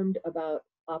informed about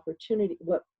opportunity,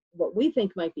 what we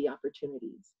think might be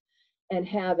opportunities, and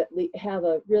have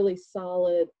a really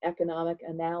solid economic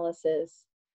analysis,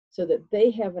 so that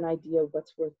they have an idea of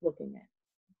what's worth looking at.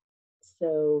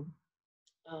 So,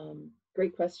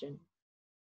 great question.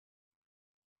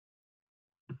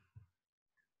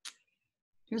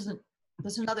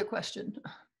 There's another question.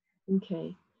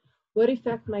 Okay. What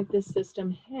effect might this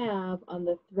system have on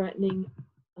the threatening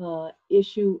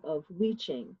issue of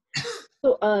leaching?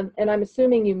 So, and I'm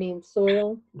assuming you mean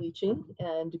soil leaching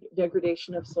and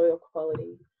degradation of soil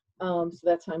quality. So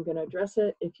that's how I'm going to address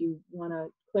it. If you want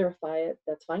to clarify it,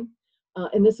 that's fine.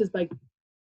 And this is by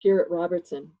Garrett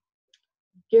Robertson.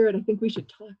 Garrett, I think we should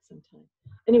talk sometime.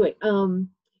 Anyway,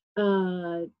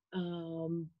 good.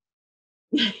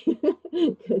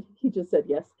 He just said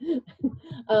yes.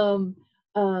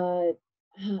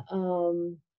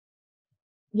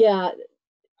 Yeah,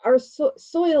 our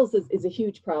soils is a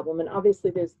huge problem, and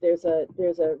obviously there's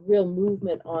a real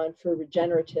movement on for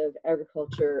regenerative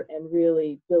agriculture and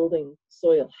really building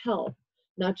soil health,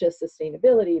 not just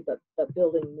sustainability, but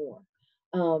building more,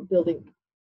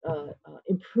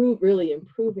 really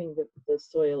improving the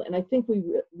soil. And I think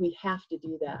we have to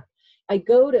do that. I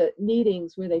go to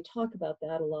meetings where they talk about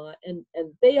that a lot, and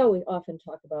they often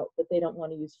talk about that they don't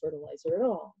want to use fertilizer at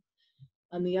all.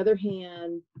 On the other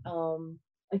hand,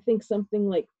 I think something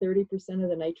like 30% of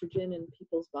the nitrogen in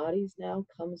people's bodies now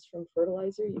comes from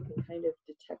fertilizer. You can kind of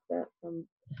detect that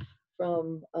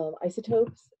from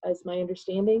isotopes, as my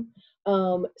understanding.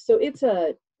 So it's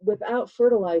without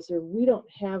fertilizer, we don't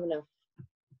have enough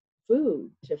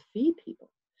food to feed people.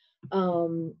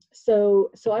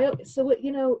 So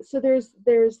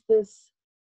there's this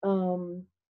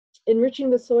enriching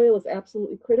the soil is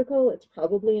absolutely critical. It's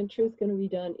probably in truth going to be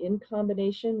done in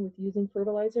combination with using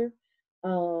fertilizer,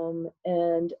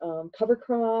 and cover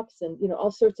crops, and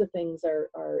all sorts of things are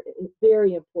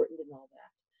very important in all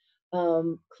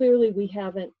that. Clearly, we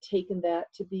haven't taken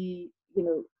that to be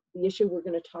the issue we're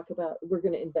going to talk about. We're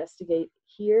going to investigate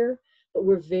here, but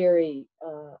we're very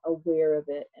aware of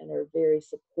it and are very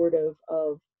supportive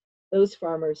of those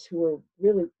farmers who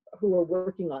are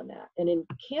working on that. And in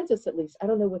Kansas, at least, I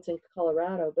don't know what's in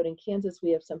Colorado, but in Kansas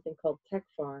we have something called tech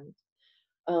farms,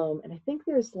 and I think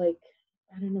there's like,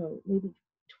 I don't know, maybe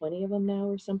 20 of them now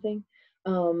or something,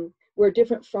 where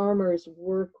different farmers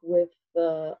work with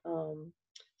the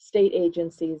state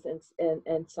agencies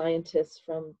and scientists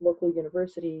from local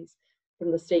universities,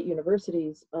 from the state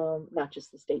universities, not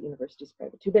just the state universities,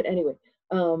 private too, but anyway,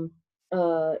 and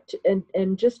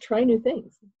just try new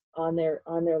things on their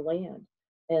land.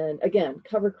 And again,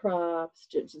 cover crops,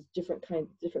 just different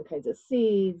kinds of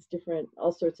seeds,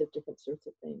 all sorts of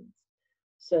things.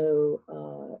 So,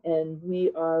 and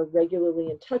we are regularly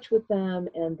in touch with them.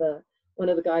 And one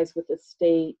of the guys with the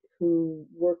state who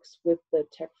works with the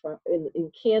tech farm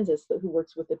in Kansas, who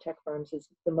works with the tech farms is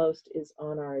in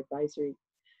our advisory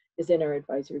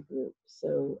group.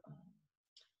 So,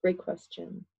 great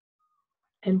question.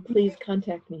 And please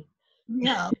contact me.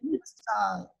 Yeah, let's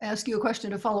ask you a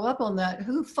question to follow up on that.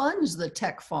 Who funds the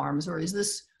tech farms, or is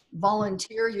this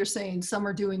volunteer? You're saying some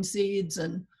are doing seeds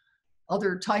and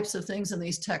other types of things in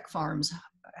these tech farms.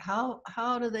 How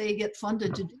do they get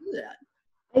funded to do that?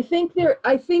 I think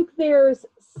there's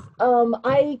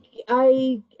I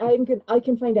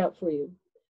can find out for you,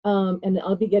 and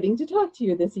I'll be getting to talk to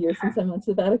you this year since I'm on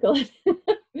sabbatical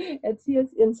at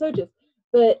CS in SoGES.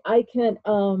 But I can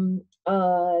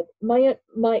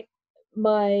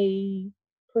my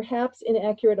perhaps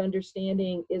inaccurate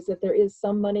understanding is that there is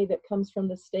some money that comes from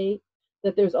the state,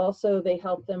 that there's also, they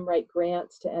help them write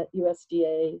grants to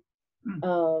USDA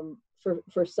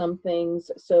for some things.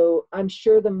 So I'm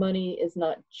sure the money is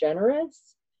not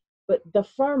generous, but the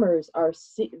farmers are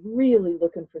really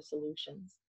looking for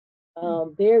solutions.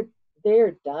 They're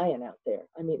dying out there.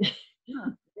 I mean,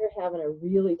 they're having a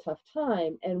really tough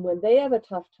time. And when they have a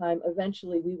tough time,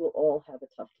 eventually we will all have a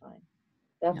tough time.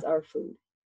 That's our food.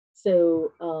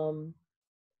 So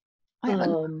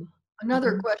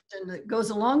another question that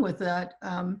goes along with that,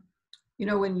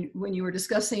 when you were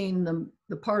discussing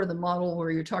the part of the model where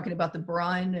you're talking about the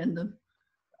brine and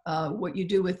what you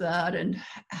do with that and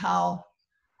how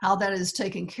that is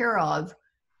taken care of,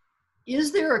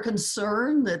 is there a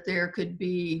concern that there could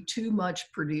be too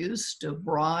much produced of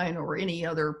brine or any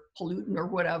other pollutant or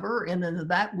whatever, and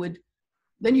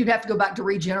then you'd have to go back to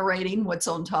regenerating what's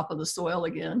on top of the soil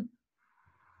again?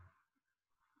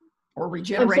 Or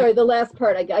regenerate. I'm sorry, the last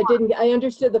part, I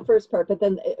understood the first part, but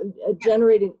then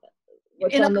generating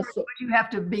what's on the soil. You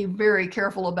have to be very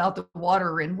careful about the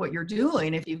water and what you're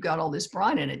doing if you've got all this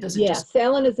brine in it. Doesn't just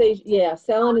salinization. Yeah,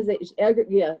 salinization.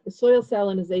 The soil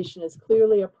salinization is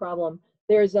clearly a problem.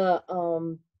 There's a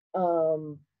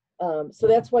so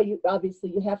that's why you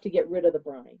have to get rid of the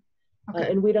brine,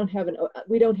 and we don't have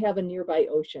a nearby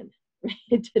ocean,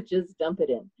 right, to just dump it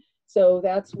in. So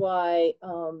that's why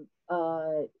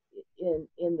in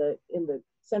the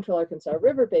Central Arkansas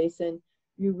River Basin,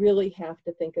 you really have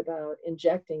to think about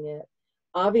injecting it.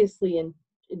 Obviously,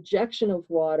 injection of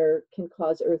water can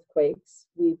cause earthquakes.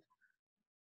 We've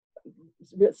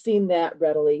seen that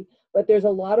readily, but there's a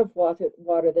lot of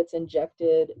water that's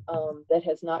injected that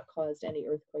has not caused any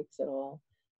earthquakes at all.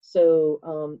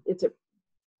 So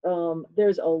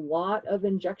there's a lot of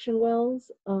injection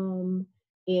wells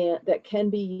and that can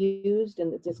be used,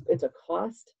 and it's a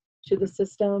cost to the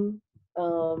system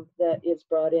that is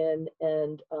brought in,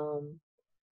 and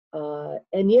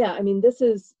yeah, I mean, this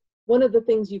is one of the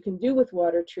things you can do with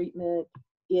water treatment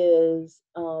is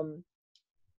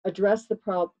address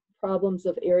the problems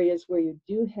of areas where you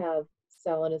do have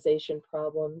salinization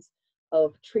problems,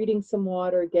 of treating some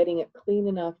water, getting it clean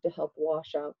enough to help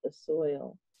wash out the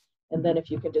soil. And then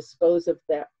if you can dispose of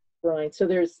that brine. So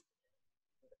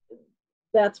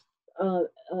that's a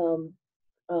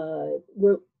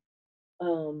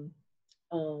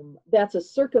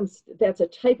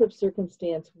type of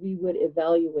circumstance we would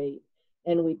evaluate,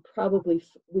 and we probably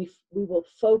we will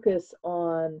focus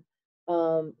on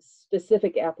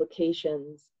specific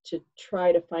applications to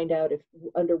try to find out if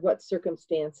under what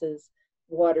circumstances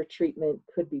water treatment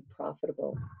could be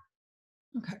profitable.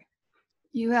 Okay.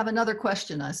 You have another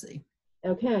question, I see.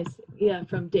 Okay, yeah,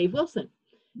 from Dave Wilson.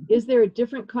 Is there a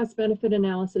different cost-benefit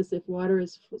analysis if water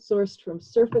is sourced from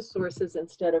surface sources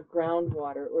instead of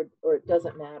groundwater, or it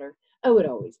doesn't matter? Oh, it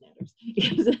always matters.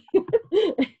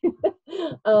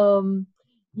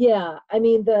 Yeah, I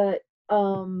mean, the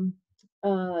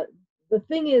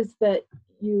thing is that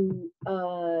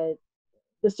the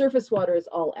surface water is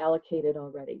all allocated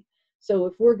already. So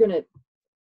if we're going to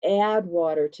add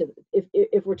water to,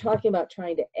 if we're talking about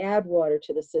trying to add water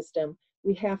to the system,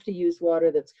 we have to use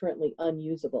water that's currently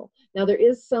unusable. Now, there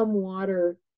is some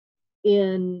water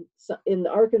in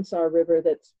the Arkansas River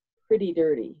that's pretty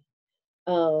dirty.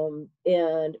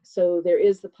 And so there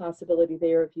is the possibility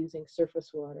there of using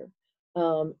surface water.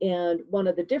 And one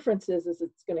of the differences is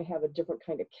it's going to have a different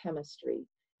kind of chemistry.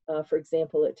 For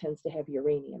example, it tends to have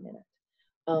uranium in it,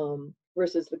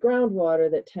 versus the groundwater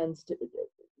that tends to,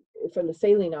 from the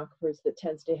saline aquifers, that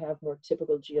tends to have more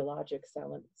typical geologic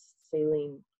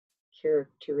saline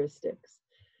characteristics.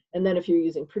 And then if you're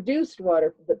using produced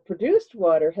water, the produced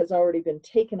water has already been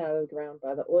taken out of the ground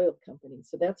by the oil company.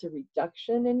 So that's a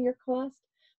reduction in your cost,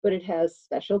 but it has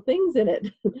special things in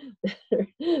it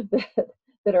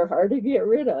that are hard to get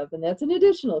rid of, and that's an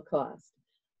additional cost.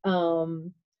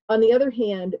 On the other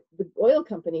hand, the oil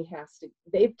company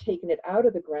they've taken it out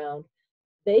of the ground.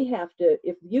 They have to,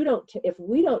 if we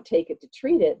don't take it to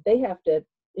treat it, they have to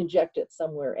inject it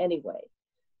somewhere anyway.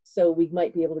 So we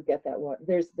might be able to get that water.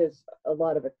 There's a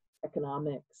lot of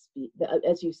economics,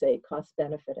 as you say,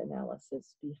 cost-benefit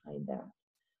analysis behind that.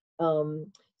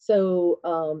 So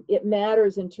it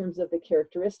matters in terms of the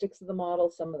characteristics of the model,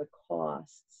 some of the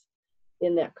costs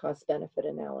in that cost-benefit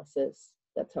analysis.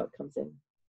 That's how it comes in.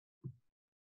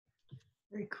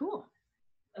 Very cool.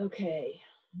 Okay.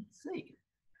 Let's see.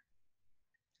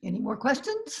 Any more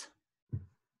questions?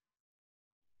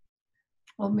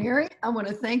 Well, Mary, I want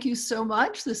to thank you so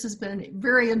much. This has been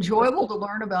very enjoyable to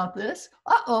learn about this.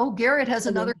 Uh-oh, Garrett has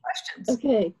another question.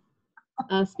 Okay.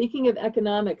 Speaking of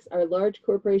economics, are large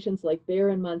corporations like Bayer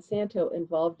and Monsanto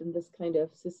involved in this kind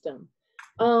of system?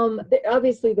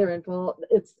 Obviously, they're involved.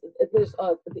 There's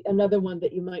another one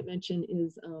that you might mention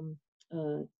is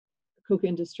Koch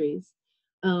Industries,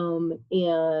 so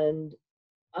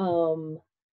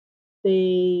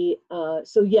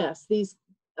yes, these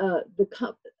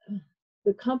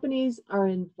the companies are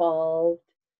involved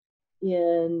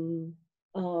in,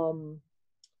 and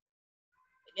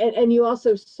you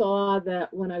also saw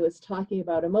that when I was talking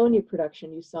about ammonia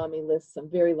production, you saw me list some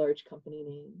very large company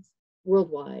names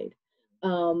worldwide.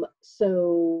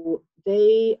 So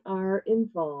they are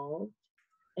involved,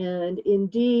 and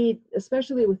indeed,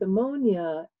 especially with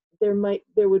ammonia, there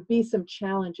would be some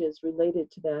challenges related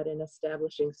to that in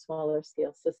establishing smaller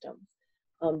scale systems,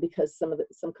 because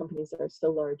some companies are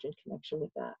so large in connection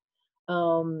with that.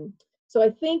 So I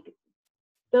think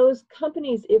those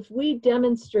companies, if we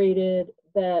demonstrated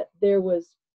that there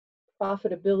was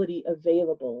profitability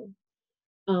available,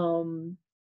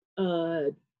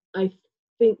 I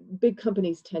think big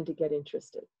companies tend to get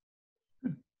interested.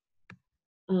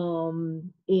 So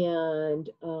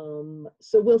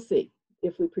we'll see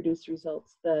if we produce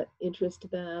results that interest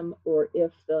them, or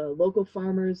if the local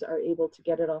farmers are able to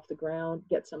get it off the ground,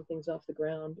 get some things off the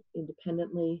ground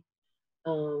independently.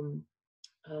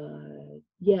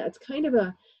 Yeah, it's kind of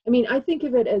I mean, I think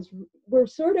of it as we're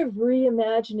sort of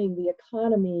reimagining the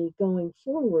economy going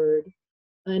forward,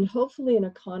 and hopefully an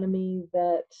economy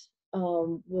that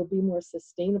will be more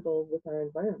sustainable with our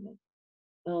environment.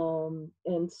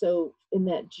 And so in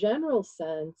that general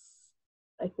sense,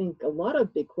 I think a lot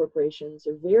of big corporations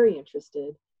are very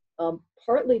interested,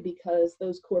 partly because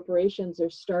those corporations are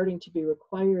starting to be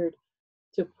required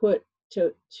to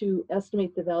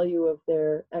estimate the value of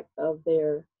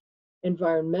their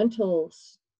environmental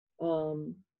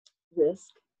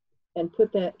risk and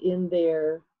put that in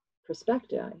their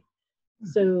prospecti.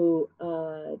 So,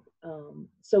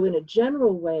 so in a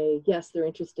general way, yes, they're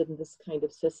interested in this kind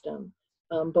of system,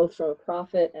 both from a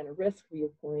profit and a risk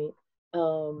viewpoint.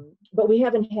 But we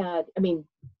haven't had, I mean,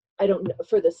 I don't know,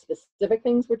 for the specific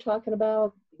things we're talking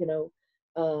about, you know,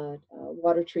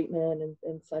 water treatment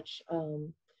and such,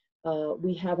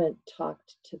 we haven't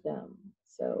talked to them.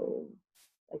 So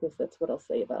I guess that's what I'll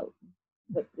say about,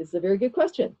 but it's a very good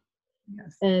question.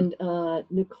 Yes. And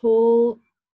Nicole,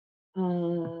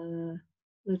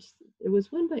 it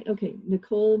was one by, okay,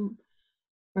 Nicole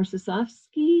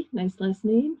Marsasovsky, nice last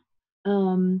name.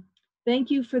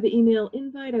 Thank you for the email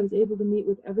invite. I was able to meet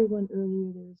with everyone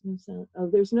earlier. There was no sound. Oh,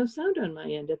 there's no sound on my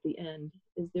end at the end.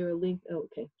 Is there a link? Oh,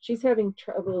 okay. She's having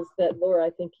troubles that, Laura, I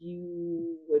think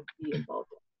you would be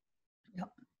involved in.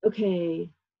 Yep. Okay.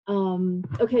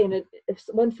 Okay, and it's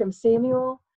one from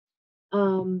Samuel.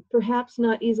 Perhaps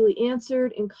not easily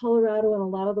answered. In Colorado and a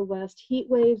lot of the West, heat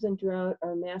waves and drought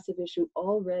are a massive issue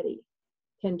already.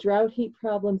 Can drought heat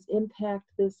problems impact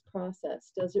this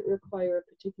process? Does it require a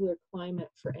particular climate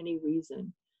for any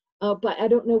reason? But I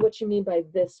don't know what you mean by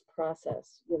this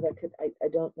process. Yeah, that could, I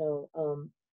don't know.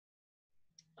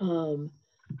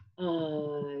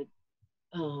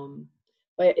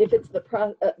 But if it's the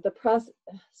process,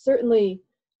 certainly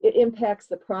it impacts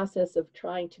the process of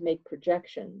trying to make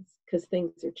projections because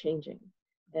things are changing.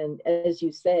 And as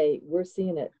you say, we're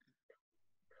seeing it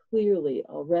clearly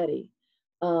already.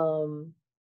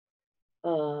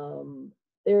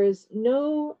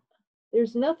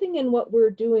 There's nothing in what we're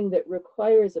doing that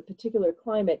requires a particular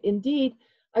climate. Indeed,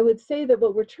 I would say that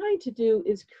what we're trying to do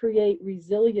is create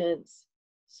resilience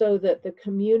so that the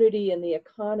community and the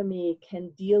economy can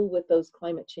deal with those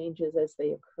climate changes as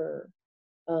they occur,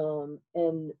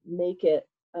 and make it,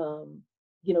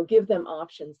 you know, give them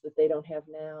options that they don't have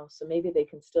now. So maybe they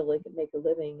can still make a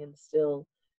living and still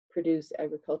produce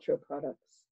agricultural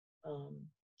products.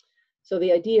 So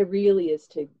the idea really is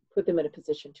to put them in a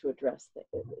position to address,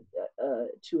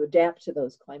 to adapt to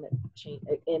those climate change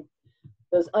and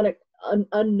those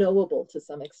unknowable to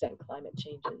some extent climate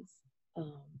changes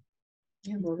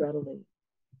more readily.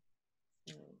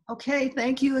 Okay,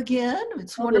 thank you again.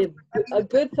 It's wonderful. A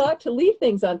good thought to leave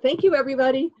things on. Thank you,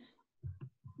 everybody.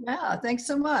 Yeah, thanks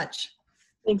so much.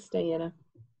 Thanks, Diana.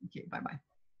 Okay, bye-bye.